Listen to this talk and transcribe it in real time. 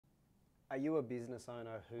Are you a business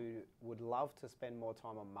owner who would love to spend more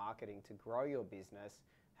time on marketing to grow your business,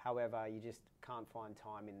 however, you just can't find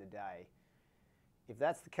time in the day? If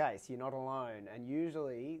that's the case, you're not alone, and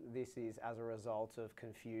usually this is as a result of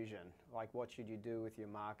confusion. Like, what should you do with your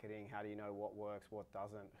marketing? How do you know what works, what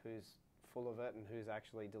doesn't, who's full of it, and who's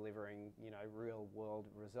actually delivering, real world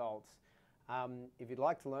results? If you'd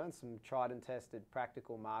like to learn some tried and tested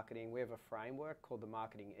practical marketing, we have a framework called the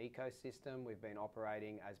Marketing Ecosystem. We've been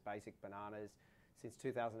operating as Basic Bananas since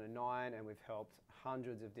 2009, and we've helped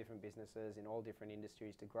hundreds of different businesses in all different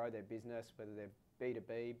industries to grow their business, whether they're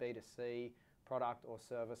B2B, B2C, product or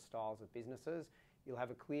service styles of businesses. You'll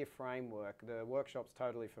have a clear framework. The workshop's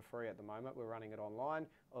totally for free at the moment. We're running it online.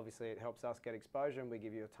 Obviously, it helps us get exposure and we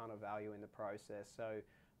give you a ton of value in the process. So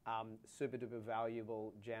super duper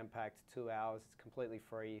valuable, jam-packed 2 hours. It's completely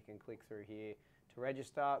free. You can click through here to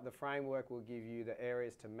register. The framework will give you the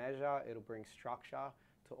areas to measure. It'll bring structure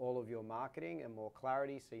to all of your marketing and more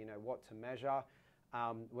clarity so you know what to measure.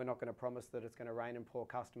 We're not going to promise that it's going to rain and pour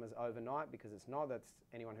customers overnight, because it's not. That's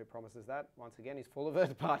anyone who promises that, once again, is full of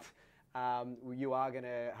it. But you are going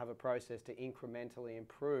to have a process to incrementally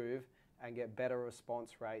improve and get better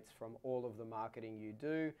response rates from all of the marketing you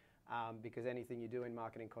do, because anything you do in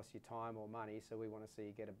marketing costs you time or money. So we want to see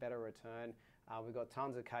you get a better return. We've got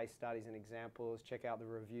tons of case studies and examples. Check out the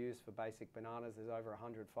reviews for Basic Bananas. There's over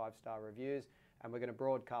 100 5-star reviews. And we're going to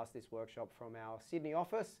broadcast this workshop from our Sydney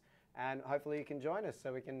office. And hopefully you can join us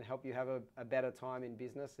so we can help you have a better time in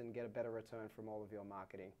business and get a better return from all of your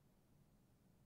marketing.